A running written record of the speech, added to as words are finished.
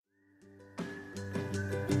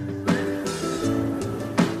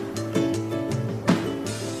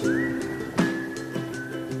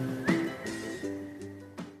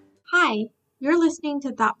You're listening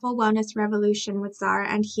to Thoughtful Wellness Revolution with Zara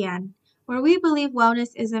and Hien, where we believe wellness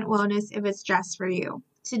isn't wellness if it's just for you.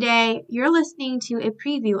 Today, you're listening to a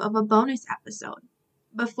preview of a bonus episode.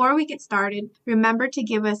 Before we get started, remember to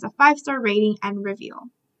give us a 5-star rating and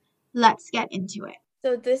review. Let's get into it.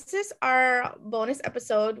 So this is our bonus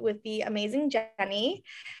episode with the amazing Jennie.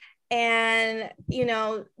 And,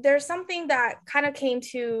 there's something that kind of came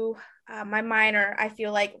to my mind, or I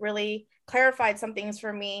feel like really clarified some things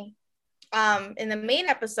for me. In the main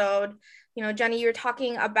episode, Jennie, you're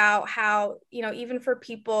talking about how, even for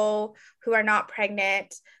people who are not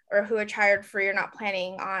pregnant or who are child-free or not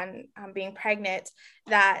planning on being pregnant,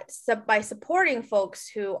 that by supporting folks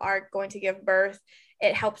who are going to give birth,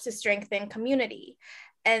 it helps to strengthen community.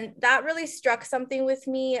 And that really struck something with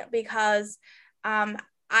me because I'm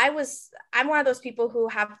one of those people who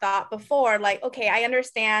have thought before, like, okay, I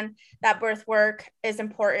understand that birth work is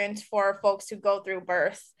important for folks who go through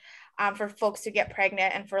birth, for folks to get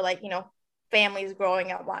pregnant, and for families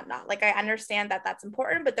growing and whatnot. Like, I understand that that's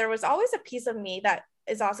important, but there was always a piece of me that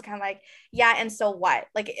is also kind of like, yeah, and so what?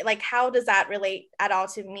 Like how does that relate at all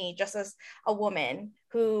to me, just as a woman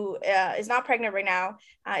who is not pregnant right now,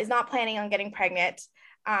 is not planning on getting pregnant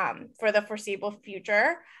for the foreseeable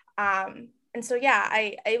future. And so, yeah,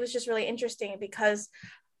 it was just really interesting because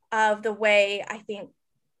of the way I think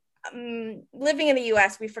living in the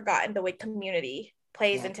US, we've forgotten the way community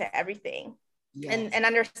plays into everything. And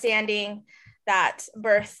understanding that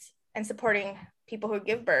birth and supporting people who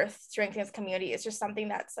give birth strengthens community is just something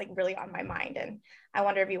that's like really on my mind. And I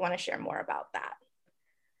wonder if you want to share more about that.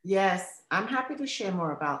 Yes, I'm happy to share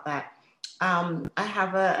more about that. I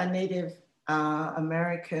have a Native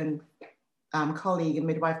American colleague, a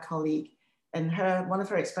midwife colleague, and one of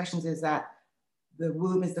her expressions is that the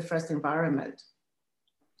womb is the first environment.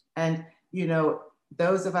 And,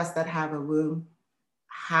 those of us that have a womb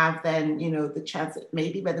have then, the chance that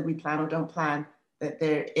maybe whether we plan or don't plan, that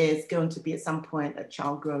there is going to be at some point a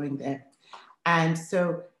child growing there. And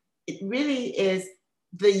so it really is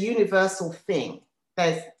the universal thing.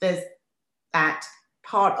 There's that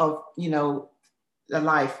part of, the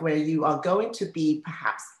life where you are going to be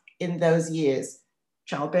perhaps in those years,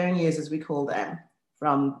 childbearing years, as we call them,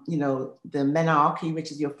 from, the menarche,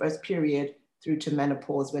 which is your first period, through to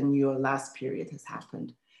menopause when your last period has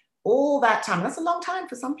happened. All that time, that's a long time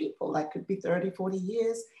for some people. That could be 30, 40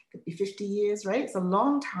 years, could be 50 years, right? It's a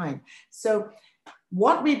long time. So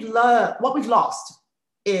what we've lost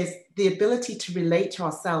is the ability to relate to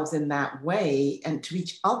ourselves in that way and to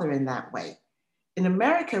each other in that way. In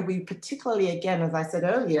America, we particularly, again, as I said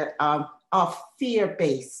earlier, are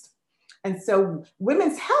fear-based. And so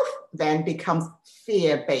women's health then becomes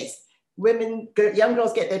fear-based. Young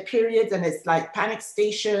girls get their periods and it's like panic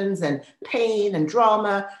stations and pain and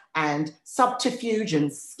drama and subterfuge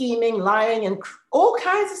and scheming, lying, and all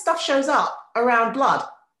kinds of stuff shows up around blood,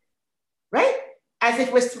 right? As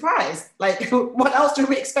if we're surprised, like what else do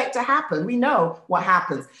we expect to happen? We know what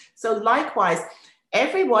happens. So likewise,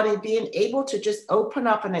 everybody being able to just open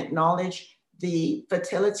up and acknowledge the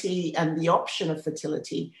fertility and the option of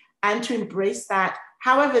fertility and to embrace that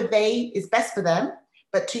however is best for them,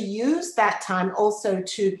 but to use that time also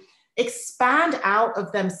to expand out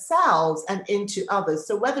of themselves and into others.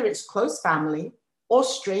 So whether it's close family or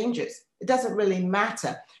strangers, it doesn't really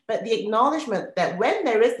matter. But the acknowledgement that when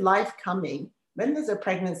there is life coming, when there's a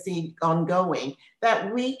pregnancy ongoing,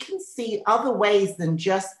 that we can see other ways than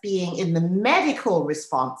just being in the medical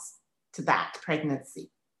response to that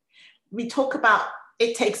pregnancy. We talk about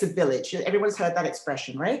it takes a village. Everyone's heard that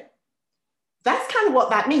expression, right? That's kind of what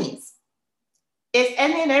that means. If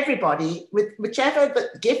any and everybody, with whichever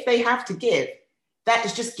gift they have to give, that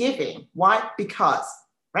is just giving. Why? Because,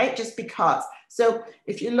 right? Just because. So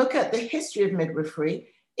if you look at the history of midwifery,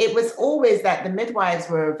 it was always that the midwives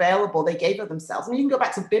were available. They gave of themselves. And you can go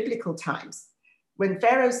back to biblical times. When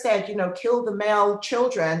Pharaoh said, kill the male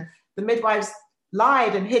children, the midwives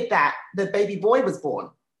lied and hid that the baby boy was born,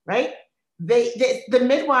 right? The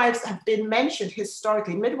midwives have been mentioned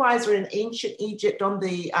historically. Midwives are in ancient Egypt on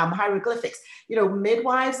the hieroglyphics.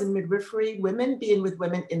 Midwives and midwifery, women being with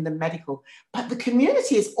women in the medical. But the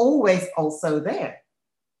community is always also there.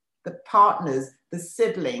 The partners, the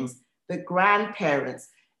siblings, the grandparents,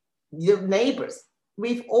 your neighbors.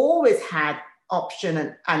 We've always had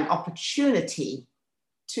option and opportunity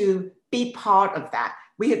to be part of that.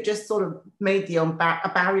 We have just sort of made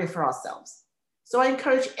a barrier for ourselves. So I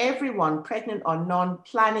encourage everyone, pregnant or non,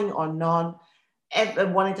 planning or non,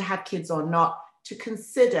 wanting to have kids or not, to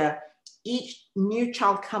consider each new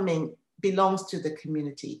child coming belongs to the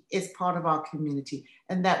community, is part of our community,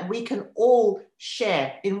 and that we can all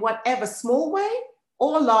share in whatever small way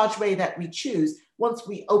or large way that we choose once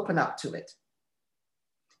we open up to it.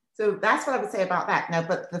 So that's what I would say about that. Now,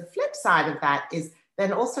 but the flip side of that is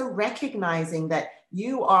then also recognizing that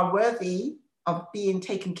you are worthy of being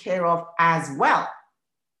taken care of as well.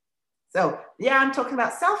 So yeah, I'm talking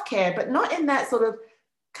about self-care, but not in that sort of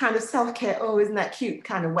kind of self-care, oh, isn't that cute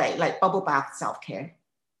kind of way, like bubble bath self-care.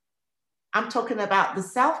 I'm talking about the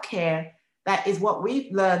self-care that is what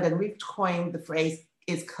we've learned, and we've coined the phrase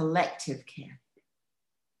is collective care.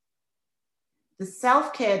 The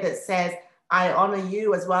self-care that says, I honor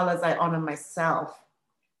you as well as I honor myself.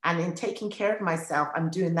 And in taking care of myself, I'm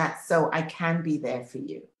doing that so I can be there for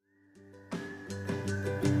you.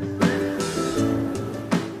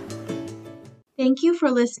 Thank you for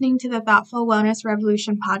listening to the Thoughtful Wellness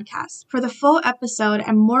Revolution podcast. For the full episode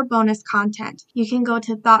and more bonus content, you can go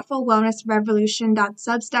to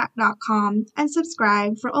thoughtfulwellnessrevolution.substack.com and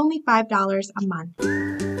subscribe for only $5 a month.